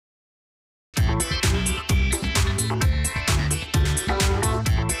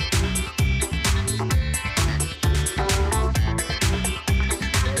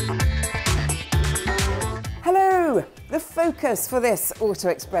focus for this Auto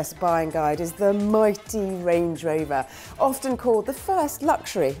Express buying guide is the mighty Range Rover, often called the first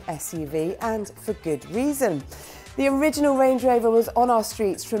luxury SUV, and for good reason. The original Range Rover was on our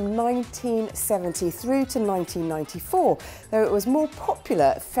streets from 1970 through to 1994, though it was more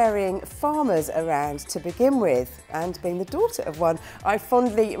popular ferrying farmers around to begin with. And being the daughter of one, I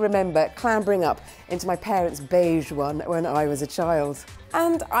fondly remember clambering up into my parents' beige one when I was a child.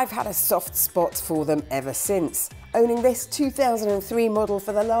 And I've had a soft spot for them ever since, owning this 2003 model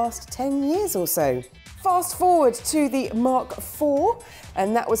for the last 10 years or so. Fast forward to the Mark IV,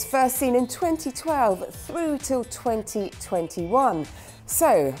 and that was first seen in 2012 through till 2021.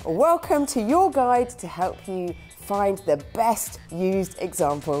 So, welcome to your guide to help you find the best used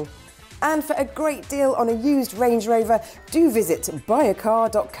example. And for a great deal on a used Range Rover, do visit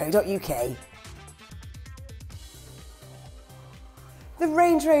buyacar.co.uk. The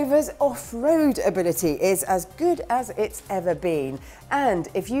Range Rover's off-road ability is as good as it's ever been. And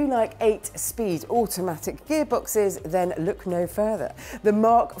if you like 8-speed automatic gearboxes, then look no further. The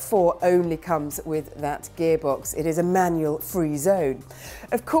Mark IV only comes with that gearbox. It is a manual-free zone.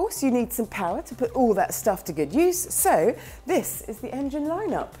 Of course, you need some power to put all that stuff to good use, so this is the engine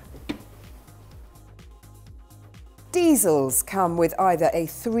lineup. Diesels come with either a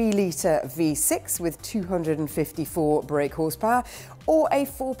 3-litre V6 with 254 brake horsepower or a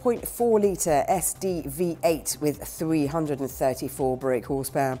 4.4-litre SD V8 with 334 brake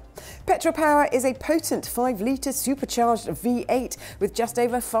horsepower. Petrol power is a potent 5-litre supercharged V8 with just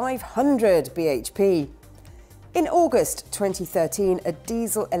over 500 bhp. In August 2013, a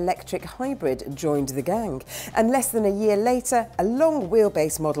diesel-electric hybrid joined the gang, and less than a year later, a long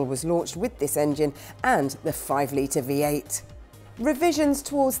wheelbase model was launched with this engine and the 5-litre V8. Revisions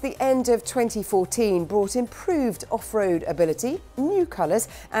towards the end of 2014 brought improved off-road ability, new colours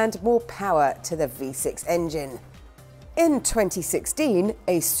and more power to the V6 engine. In 2016,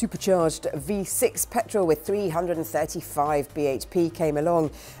 a supercharged V6 petrol with 335 bhp came along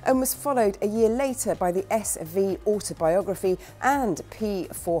and was followed a year later by the SV Autobiography and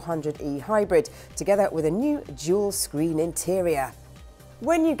P400e hybrid, together with a new dual-screen interior.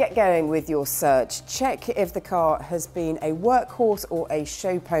 When you get going with your search, check if the car has been a workhorse or a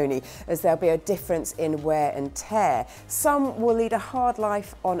show pony, as there'll be a difference in wear and tear. Some will lead a hard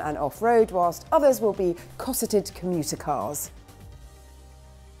life on and off-road, whilst others will be cosseted commuter cars.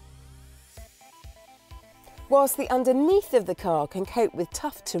 Whilst the underneath of the car can cope with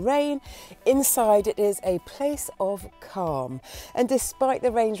tough terrain, inside it is a place of calm. And despite the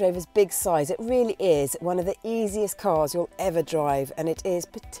Range Rover's big size, it really is one of the easiest cars you'll ever drive, and it is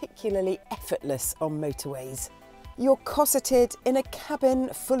particularly effortless on motorways. You're cosseted in a cabin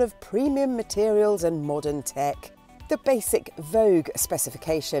full of premium materials and modern tech. The basic Vogue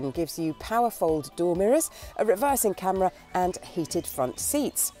specification gives you power-fold door mirrors, a reversing camera and heated front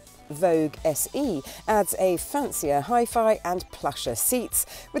seats. Vogue SE adds a fancier hi-fi and plusher seats,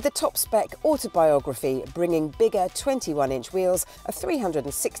 with the top spec Autobiography bringing bigger 21-inch wheels, a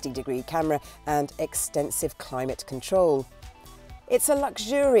 360-degree camera and extensive climate control. It's a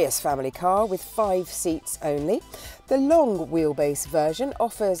luxurious family car with 5 seats only. The long wheelbase version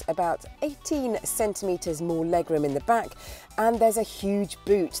offers about 18 centimetres more legroom in the back, and there's a huge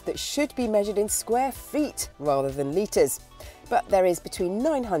boot that should be measured in square feet rather than litres. But there is between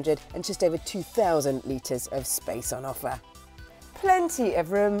 900 and just over 2,000 litres of space on offer. Plenty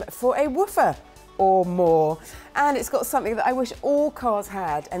of room for a woofer or more. And it's got something that I wish all cars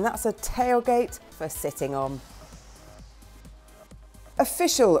had, and that's a tailgate for sitting on.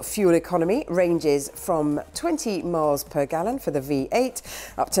 Official fuel economy ranges from 20 miles per gallon for the V8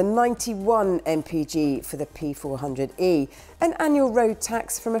 up to 91 mpg for the P400e, an annual road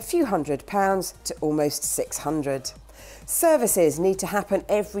tax from a few £100 to almost 600. Services need to happen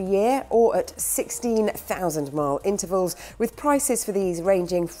every year or at 16,000 mile intervals, with prices for these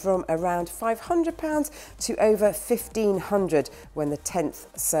ranging from around £500 to over £1,500 when the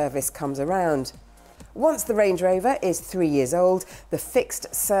 10th service comes around. Once the Range Rover is 3 years old, the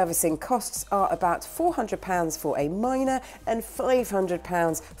fixed servicing costs are about £400 for a minor and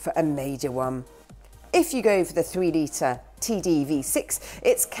 £500 for a major one. If you go for the 3-litre TD V6,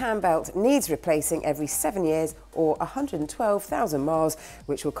 its cam belt needs replacing every 7 years or 112,000 miles,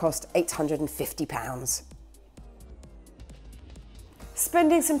 which will cost £850.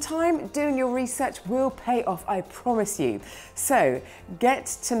 Spending some time doing your research will pay off, I promise you. So get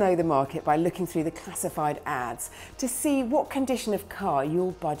to know the market by looking through the classified ads to see what condition of car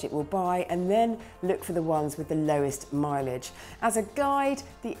your budget will buy, and then look for the ones with the lowest mileage. As a guide,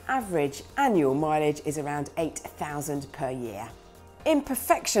 the average annual mileage is around 8,000 per year.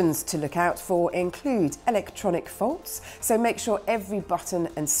 Imperfections to look out for include electronic faults, so make sure every button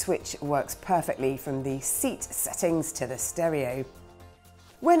and switch works perfectly from the seat settings to the stereo.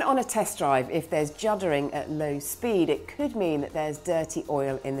 When on a test drive, if there's juddering at low speed, it could mean that there's dirty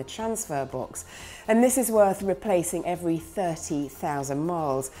oil in the transfer box, and this is worth replacing every 30,000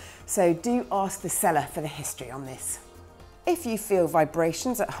 miles, so do ask the seller for the history on this. If you feel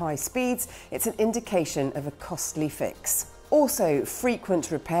vibrations at high speeds, it's an indication of a costly fix. Also,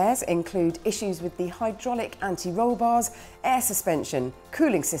 frequent repairs include issues with the hydraulic anti-roll bars, air suspension,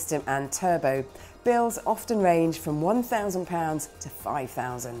 cooling system and turbo. Bills often range from £1,000 to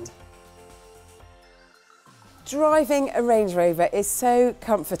 £5,000. Driving a Range Rover is so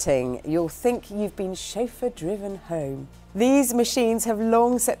comforting, you'll think you've been chauffeur-driven home. These machines have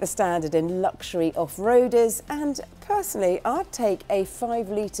long set the standard in luxury off-roaders, and personally I'd take a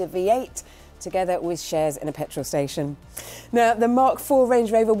 5-litre V8 together with shares in a petrol station. Now, the Mark IV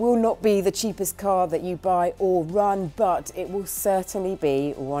Range Rover will not be the cheapest car that you buy or run, but it will certainly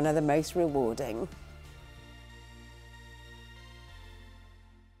be one of the most rewarding.